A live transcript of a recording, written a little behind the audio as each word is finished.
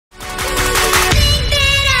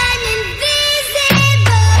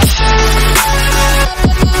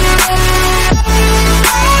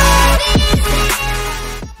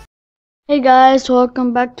Hey guys,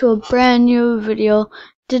 welcome back to a brand new video.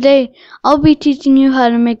 Today, I'll be teaching you how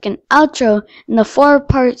to make an outro in the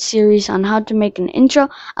 4-part series on how to make an intro,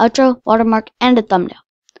 outro, watermark, and a thumbnail.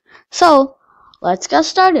 So, let's get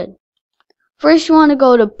started. First, you want to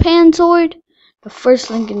go to Panzoid, the first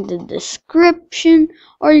link in the description,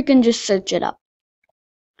 or you can just search it up.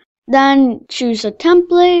 Then, choose a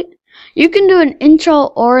template. You can do an intro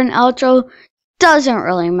or an outro, doesn't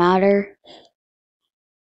really matter.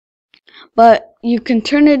 But you can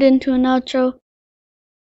turn it into an outro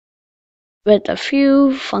with a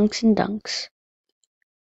few funks and dunks.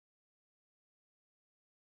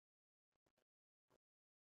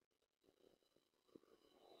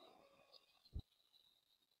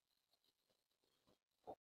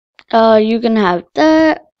 You can have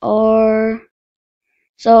that, or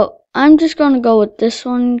so I'm just gonna go with this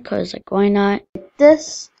one because, like, why not?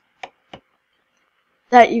 This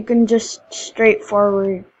that you can just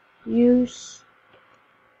straightforward use,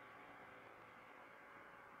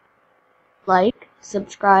 like,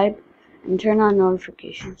 subscribe, and turn on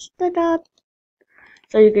notifications. Ta-da!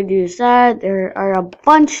 So you could use that. There are a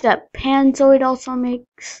bunch that Panzoid also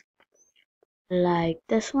makes, like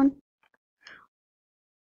this one.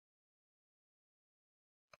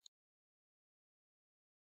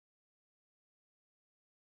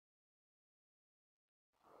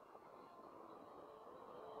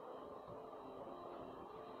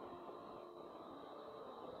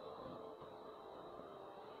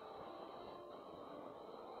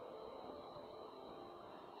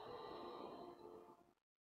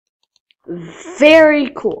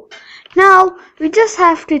 Very cool. Now, we just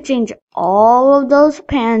have to change all of those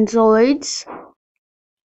Panzoids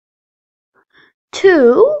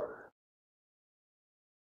to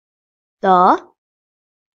the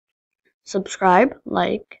subscribe,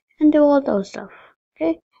 like, and do all those stuff.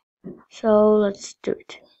 Okay? So, let's do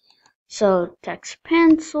it. So, text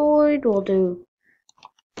Panzoid, we'll do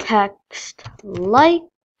text like,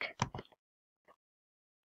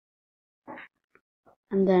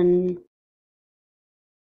 and then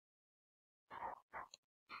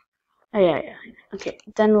okay,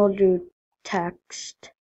 then we'll do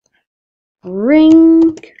text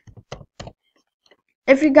ring.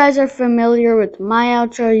 If you guys are familiar with my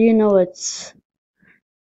outro, you know it's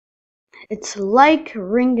like,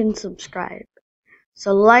 ring, and subscribe.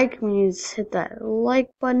 So like means hit that like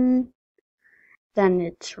button, then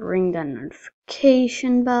it's ring that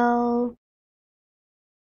notification bell,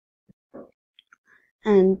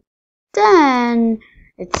 and then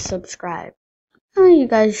it's subscribe. Oh, you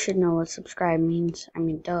guys should know what subscribe means. I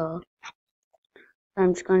mean, duh.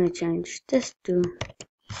 I'm just going to change this to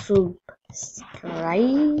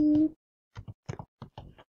subscribe.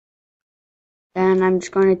 Then I'm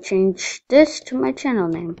just going to change this to my channel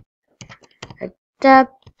name,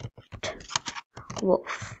 Adept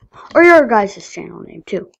Wolf, or your guys' channel name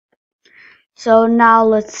too. So now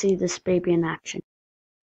let's see this baby in action.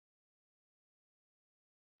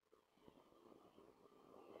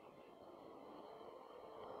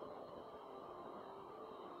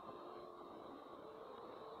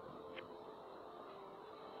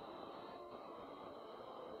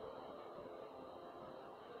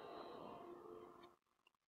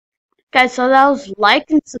 Guys, so that was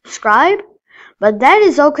like and subscribe, but that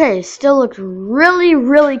is okay. It still looks really,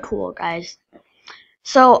 really cool, guys.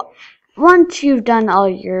 So once you've done all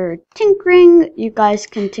your tinkering, you guys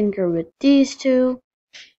can tinker with these two.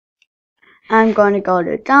 I'm going to go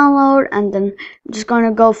to download, and then I'm just going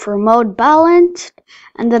to go for mode balanced,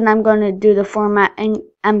 and then I'm going to do the format in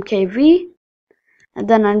MKV, and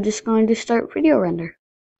then I'm just going to start video render.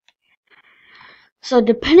 So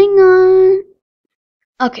depending on,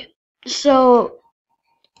 okay, so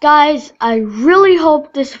guys, I really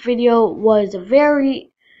hope this video was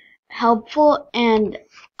very helpful, and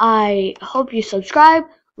I hope you subscribe,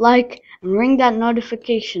 like, and ring that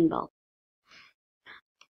notification bell.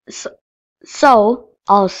 So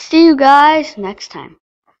I'll see you guys next time.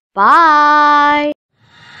 Bye!